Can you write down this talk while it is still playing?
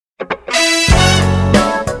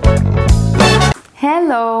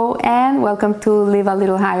Hello and welcome to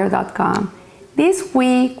livealittlehigher.com. This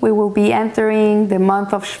week we will be entering the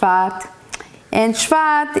month of Shvat, and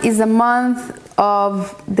Shvat is a month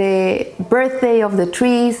of the birthday of the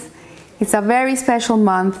trees. It's a very special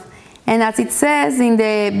month, and as it says in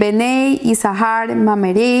the Bnei Issachar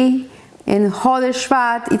Mameri in Chodesh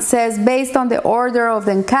Shvat, it says based on the order of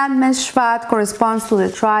the encampments, Shvat corresponds to the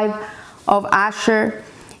tribe of Asher.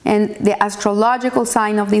 And the astrological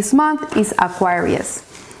sign of this month is Aquarius.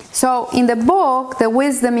 So in the book, The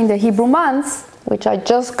Wisdom in the Hebrew Months, which I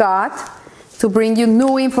just got to bring you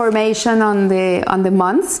new information on the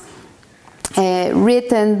months,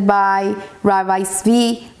 written by Rabbi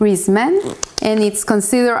Zvi Risman, and it's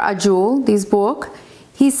considered a jewel, this book.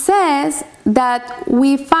 He says that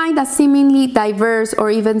we find a seemingly diverse or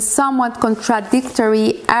even somewhat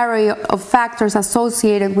contradictory array of factors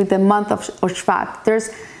associated with the month of Shvat. There's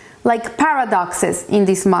like paradoxes in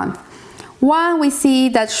this month. One, we see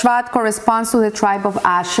that Shvat corresponds to the tribe of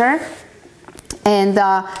Asher, and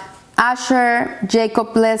Asher,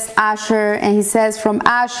 Jacob blessed Asher, and he says from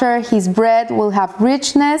Asher his bread will have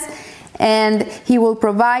richness and he will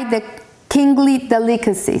provide the kingly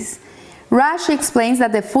delicacies. Rashi explains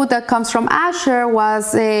that the food that comes from Asher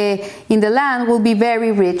was in the land will be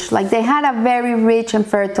very rich, like they had a very rich and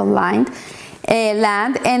fertile land,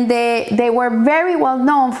 and they were very well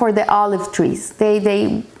known for the olive trees.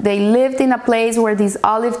 They lived in a place where these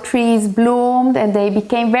olive trees bloomed, and they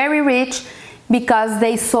became very rich because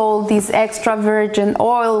they sold this extra virgin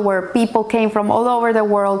oil where people came from all over the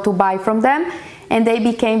world to buy from them, and they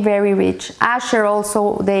became very rich. Asher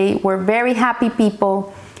also, they were very happy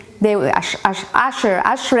people. They Asher,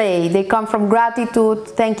 Ashrei, they come from gratitude,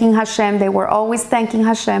 thanking Hashem. They were always thanking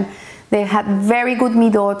Hashem. They had very good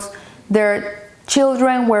midot. Their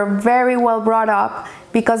children were very well brought up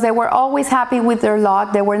because they were always happy with their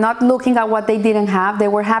lot. They were not looking at what they didn't have. They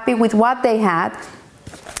were happy with what they had.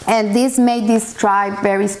 And this made this tribe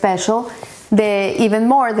very special. Even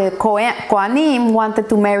more, the Kohanim wanted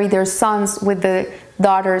to marry their sons with the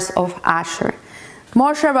daughters of Asher.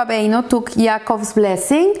 Moshe Rabbeinu took Yaakov's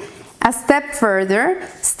blessing a step further,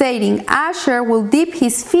 stating, Asher will dip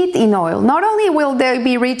his feet in oil. Not only will they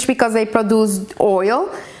be rich because they produced oil,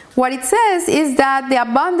 what it says is that the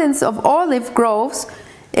abundance of olive groves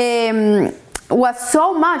was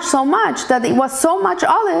so much that it was so much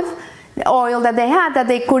olive oil that they had that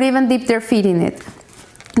they could even dip their feet in it.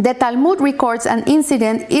 The Talmud records an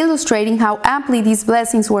incident illustrating how amply these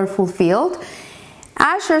blessings were fulfilled.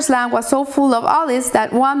 Asher's land was so full of olives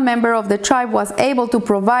that one member of the tribe was able to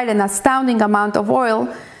provide an astounding amount of oil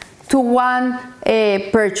to one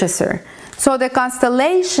purchaser. So the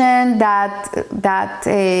constellation that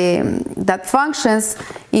functions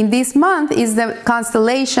in this month is the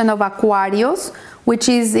constellation of Aquarius, which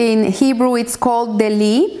is in Hebrew it's called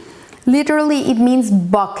Deli. Literally it means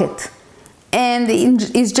bucket, and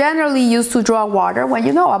is generally used to draw water. Well,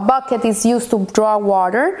 you know, a bucket is used to draw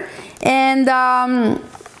water, and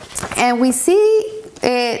we see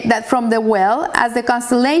that from the well, as the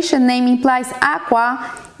constellation name implies,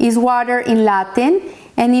 aqua is water in Latin.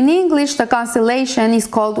 And in English, the constellation is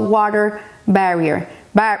called water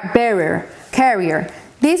carrier.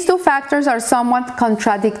 These two factors are somewhat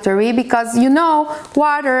contradictory because, you know,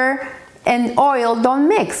 water and oil don't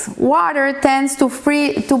mix. Water tends to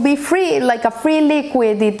be free, like a free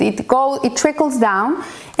liquid. It trickles down,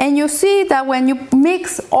 and you see that when you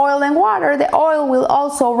mix oil and water, the oil will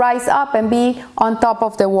also rise up and be on top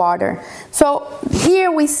of the water. So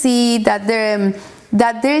here we see that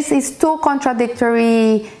this is two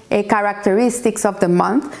contradictory characteristics of the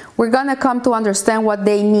month. We're going to come to understand what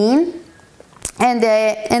they mean. And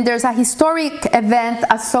there's a historic event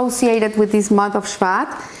associated with this month of Shvat.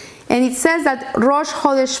 And it says that Rosh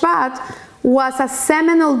Chodesh Shvat was a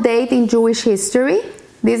seminal date in Jewish history.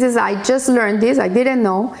 I just learned this, I didn't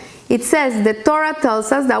know. It says, the Torah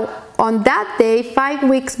tells us that on that day, 5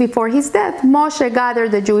 weeks before his death, Moshe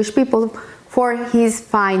gathered the Jewish people for his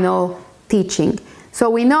final teaching. So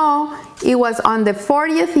we know it was on the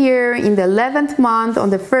 40th year, in the 11th month, on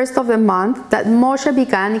the 1st of the month, that Moshe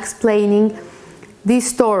began explaining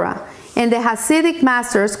this Torah. And the Hasidic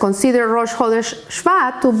masters consider Rosh Chodesh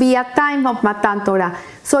Shvat to be a time of Matan Torah.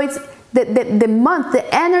 So it's the month, the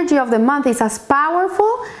energy of the month is as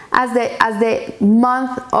powerful as the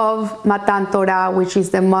month of Matan Torah, which is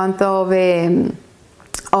the month of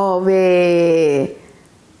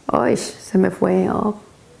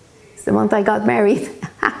it's the month I got married.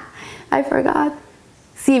 I forgot.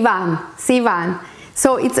 Sivan.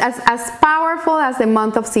 So it's as powerful as the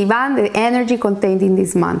month of Sivan, the energy contained in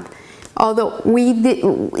this month. although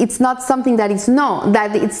it's not something that is known,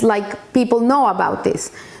 that it's like people know about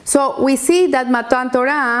this. So we see that Matan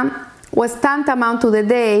Torah was tantamount to the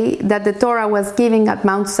day that the Torah was given at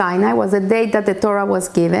Mount Sinai, was the day that the Torah was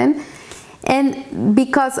given. And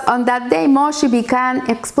because on that day Moshe began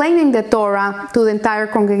explaining the Torah to the entire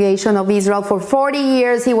congregation of Israel. For 40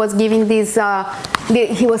 years he was giving this,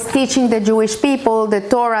 he was teaching the Jewish people the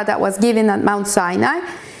Torah that was given at Mount Sinai.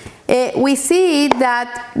 We see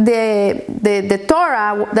that the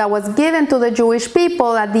Torah that was given to the Jewish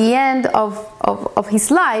people at the end of his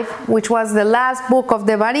life, which was the last book of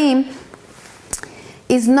Devarim,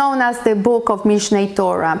 is known as the book of Mishneh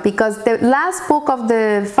Torah, because the last book of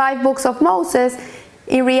the 5 books of Moses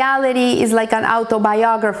in reality is like an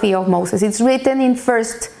autobiography of Moses. It's written in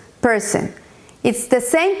first person. It's the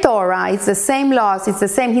same Torah, it's the same laws, it's the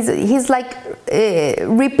same, he's like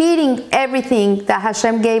repeating everything that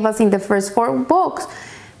Hashem gave us in the first 4 books,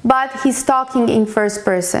 but he's talking in first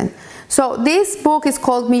person. So this book is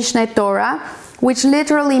called Mishneh Torah, which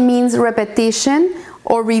literally means repetition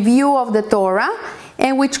or review of the Torah,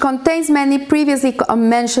 and which contains many previously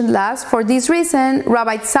mentioned laws. For this reason,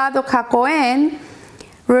 Rabbi Tzadok HaKohen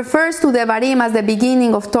refers to Devarim as the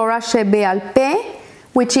beginning of Torah Shebe'al Peh,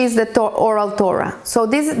 which is the oral Torah. So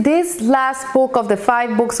this last book of the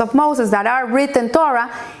 5 books of Moses that are written Torah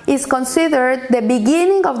is considered the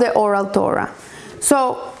beginning of the oral Torah.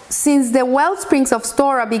 So since the wellsprings of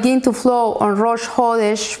Torah begin to flow on Rosh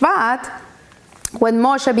Chodesh Shvat, when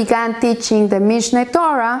Moshe began teaching the Mishneh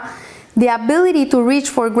Torah, the ability to reach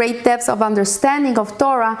for great depths of understanding of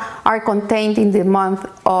Torah are contained in the month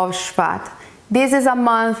of Shvat. This is a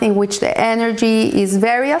month in which the energy is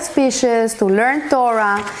very auspicious to learn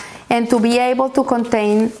Torah and to be able to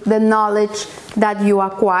contain the knowledge that you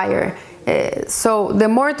acquire. So the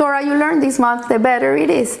more Torah you learn this month, the better it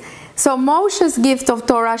is. So Moshe's gift of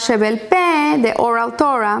Torah Shebe'al Peh, the oral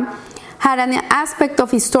Torah, had an aspect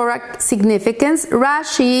of historic significance.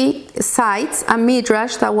 Rashi cites a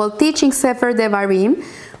midrash that while teaching Sefer Devarim,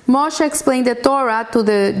 Moshe explained the Torah to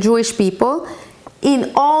the Jewish people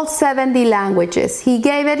in all 70 languages. He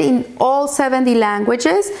gave it in all 70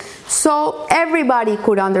 languages so everybody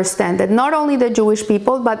could understand it, not only the Jewish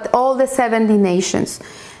people, but all the 70 nations.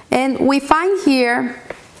 And we find here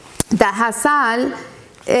that Hassal,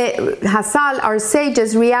 our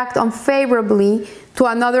sages, react unfavorably to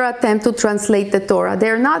another attempt to translate the Torah.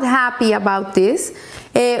 They're not happy about this.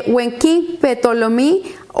 When King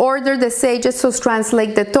Ptolemy ordered the sages to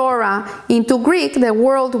translate the Torah into Greek, the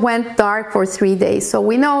world went dark for 3 days. So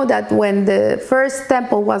we know that when the first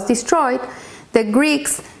temple was destroyed, the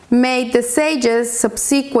Greeks made the sages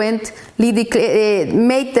subsequently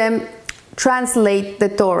made them translate the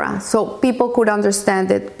Torah so people could understand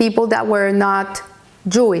it, people that were not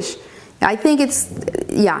Jewish. I think it's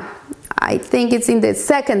in the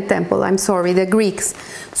second temple, the Greeks.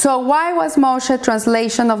 So why was Moshe's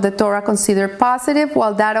translation of the Torah considered positive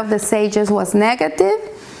while that of the sages was negative?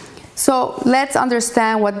 So let's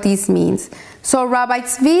understand what this means. So Rabbi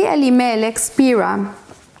Tzvi Elimelech Spira,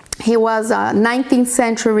 he was a 19th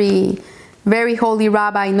century very holy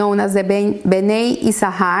rabbi known as the Bnei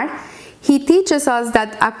Issachar. He teaches us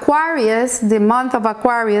that Aquarius, the month of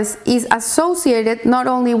Aquarius, is associated not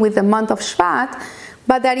only with the month of Shvat,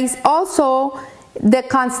 but that is also the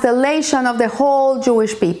constellation of the whole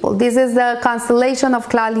Jewish people. This is the constellation of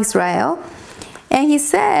Klal Israel. And he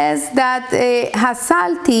says that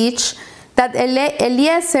Hassal teach that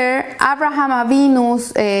Eliezer, Abraham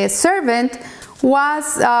Avinu's servant,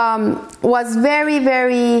 was very,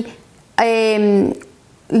 very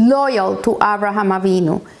loyal to Abraham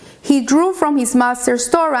Avinu. He drew from his master's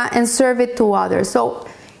Torah and served it to others. So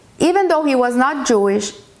even though he was not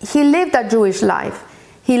Jewish, he lived a Jewish life.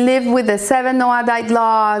 He lived with the 7 Noahide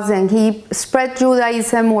laws, and he spread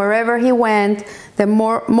Judaism wherever he went, the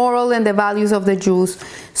moral and the values of the Jews.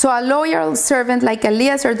 So a loyal servant like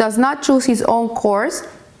Eliezer does not choose his own course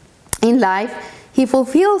in life. He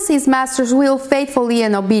fulfills his master's will faithfully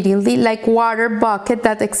and obediently, like water bucket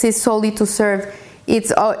that exists solely to serve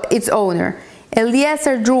its owner.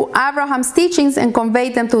 Eliezer drew Abraham's teachings and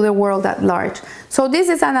conveyed them to the world at large. So this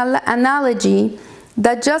is an analogy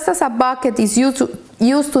that just as a bucket is used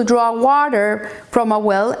to draw water from a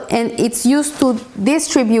well and it's used to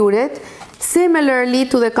distribute it, similarly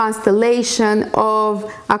to the constellation of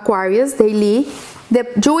Aquarius daily, the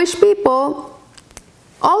Jewish people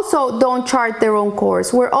also don't chart their own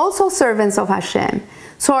course. We're also servants of Hashem.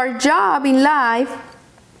 So our job in life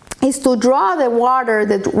is to draw the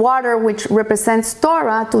water which represents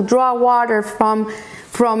Torah, to draw water from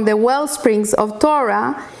the well springs of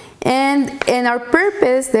Torah. And our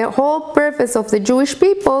purpose, the whole purpose of the Jewish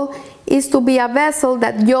people, is to be a vessel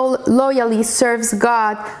that loyally serves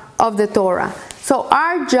God of the Torah. So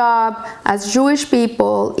our job as Jewish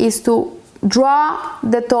people is to draw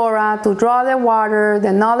the Torah, to draw the water,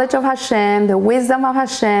 the knowledge of Hashem, the wisdom of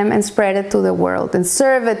Hashem, and spread it to the world and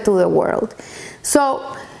serve it to the world.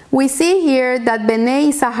 So we see here that Bnei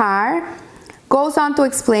Issachar goes on to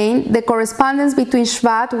explain the correspondence between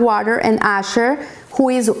Shvat, water, and Asher, who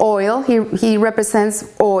is oil. He represents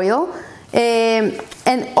oil.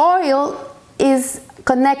 And oil is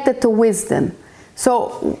connected to wisdom.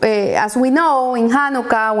 So as we know, in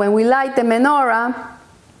Hanukkah, when we light the menorah,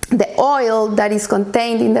 the oil that is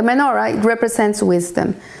contained in the menorah, it represents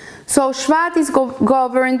wisdom. So Shvat is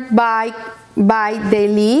governed by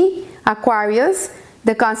Deli, Aquarius,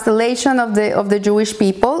 the constellation of the Jewish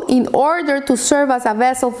people. In order to serve as a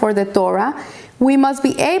vessel for the Torah, we must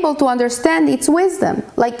be able to understand its wisdom.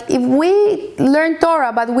 Like, if we learn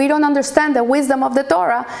Torah but we don't understand the wisdom of the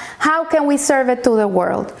Torah, how can we serve it to the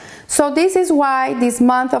world? So this is why this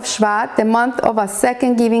month of Shvat, the month of a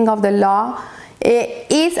second giving of the law,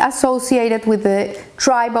 is associated with the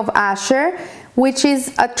tribe of Asher, which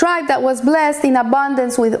is a tribe that was blessed in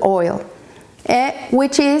abundance with oil,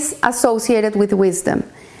 which is associated with wisdom.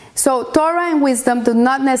 So Torah and wisdom do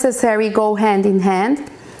not necessarily go hand in hand.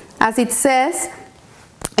 As it says,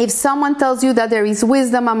 if someone tells you that there is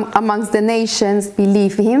wisdom amongst the nations,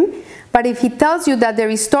 believe him. But if he tells you that there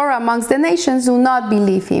is Torah amongst the nations, do not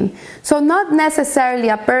believe him. So not necessarily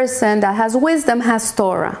a person that has wisdom has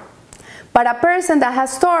Torah. But a person that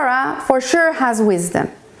has Torah for sure has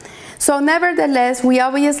wisdom. So nevertheless, we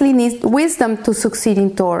obviously need wisdom to succeed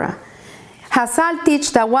in Torah. Hazal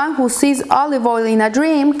teach that one who sees olive oil in a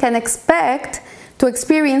dream can expect to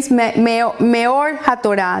experience Meor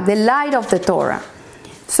HaTorah, the light of the Torah.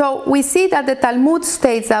 So we see that the Talmud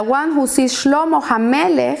states that one who sees Shlomo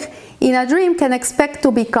HaMelech in a dream can expect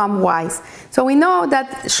to become wise. So we know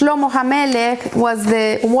that Shlomo HaMelech was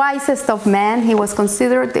the wisest of men. He was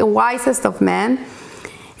considered the wisest of men.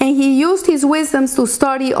 And he used his wisdoms to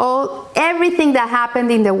study everything that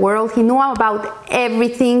happened in the world. He knew about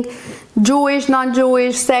everything, Jewish,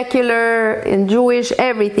 non-Jewish, secular, and Jewish,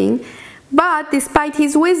 everything. But despite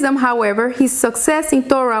his wisdom, however, his success in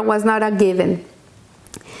Torah was not a given.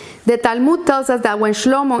 The Talmud tells us that when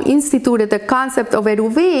Shlomo instituted the concept of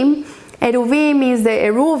Eruvim is the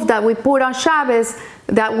eruv that we put on Shabbos,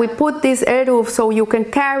 that we put this eruv so you can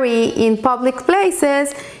carry in public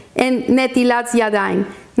places, and Netilat Yadayim.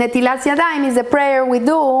 Netilat Yadayim is the prayer we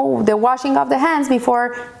do, the washing of the hands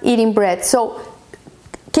before eating bread. So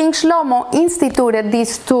King Shlomo instituted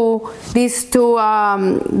these two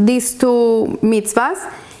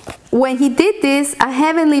mitzvahs. When he did this, a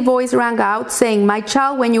heavenly voice rang out saying, "My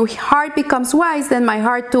child, when your heart becomes wise, then my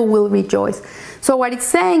heart too will rejoice." So what it's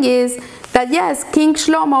saying is that yes, King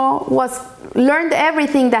Shlomo learned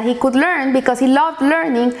everything that he could learn because he loved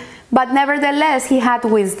learning, but nevertheless he had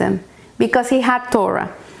wisdom because he had Torah.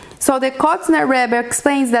 So the Kotzner Rebbe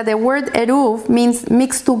explains that the word eruv means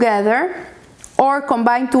mixed together or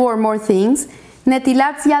combine two or more things.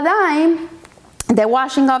 Netilat Yadayim, the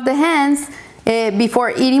washing of the hands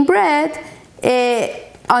before eating bread.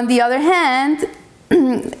 On the other hand,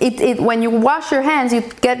 when you wash your hands, you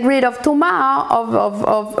get rid of tumah,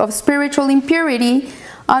 of spiritual impurity.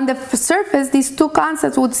 On the surface, these two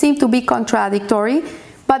concepts would seem to be contradictory,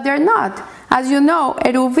 but they're not. As you know,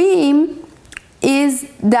 eruvim is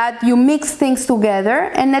that you mix things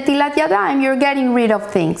together, and netilat yadayim, you're getting rid of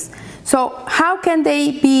things. So how can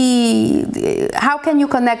you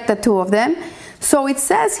connect the two of them? So it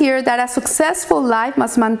says here that a successful life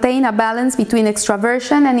must maintain a balance between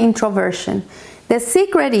extraversion and introversion. The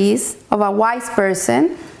secret is of a wise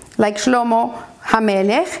person, like Shlomo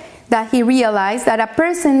HaMelech, that he realized that a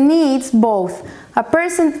person needs both. A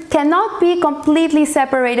person cannot be completely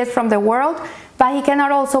separated from the world, but he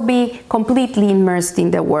cannot also be completely immersed in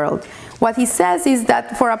the world. What he says is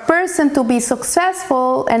that for a person to be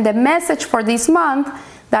successful, and the message for this month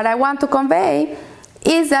that I want to convey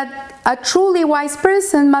is that a truly wise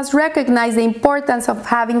person must recognize the importance of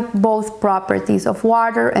having both properties of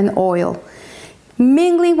water and oil.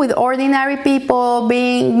 Mingling with ordinary people,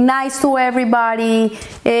 being nice to everybody,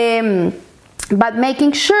 but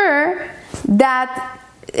making sure that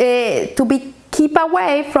keep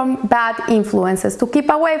away from bad influences, to keep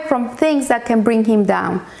away from things that can bring him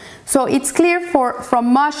down. So it's clear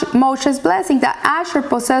from Moshe's blessing that Asher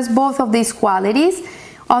possessed both of these qualities.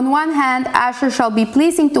 On one hand, Asher shall be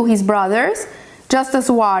pleasing to his brothers, just as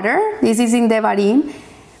water, this is in Devarim,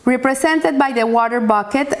 represented by the water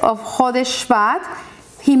bucket of Chodesh Shvat.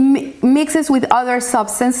 He mixes with other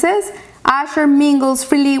substances, Asher mingles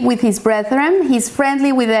freely with his brethren. He's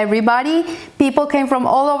friendly with everybody. People came from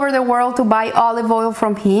all over the world to buy olive oil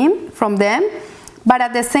from them. But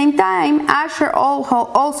at the same time, Asher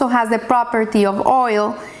also has the property of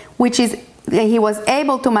oil, which is he was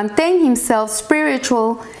able to maintain himself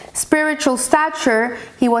spiritual stature.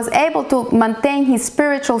 He was able to maintain his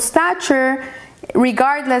spiritual stature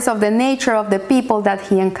regardless of the nature of the people that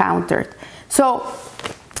he encountered. So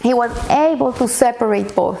he was able to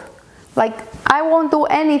separate both. Like, I won't do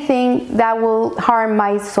anything that will harm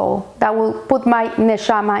my soul, that will put my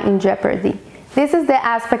neshama in jeopardy. This is the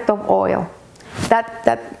aspect of oil,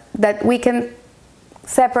 that we can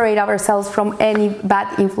separate ourselves from any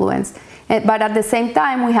bad influence. But at the same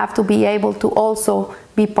time, we have to be able to also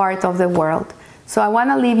be part of the world. So I want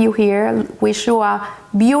to leave you here. Wish you a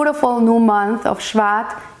beautiful new month of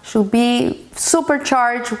Shvat. Should be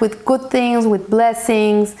supercharged with good things, with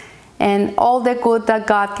blessings, and all the good that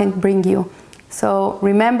God can bring you. So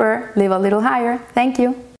remember, live a little higher. Thank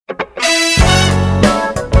you.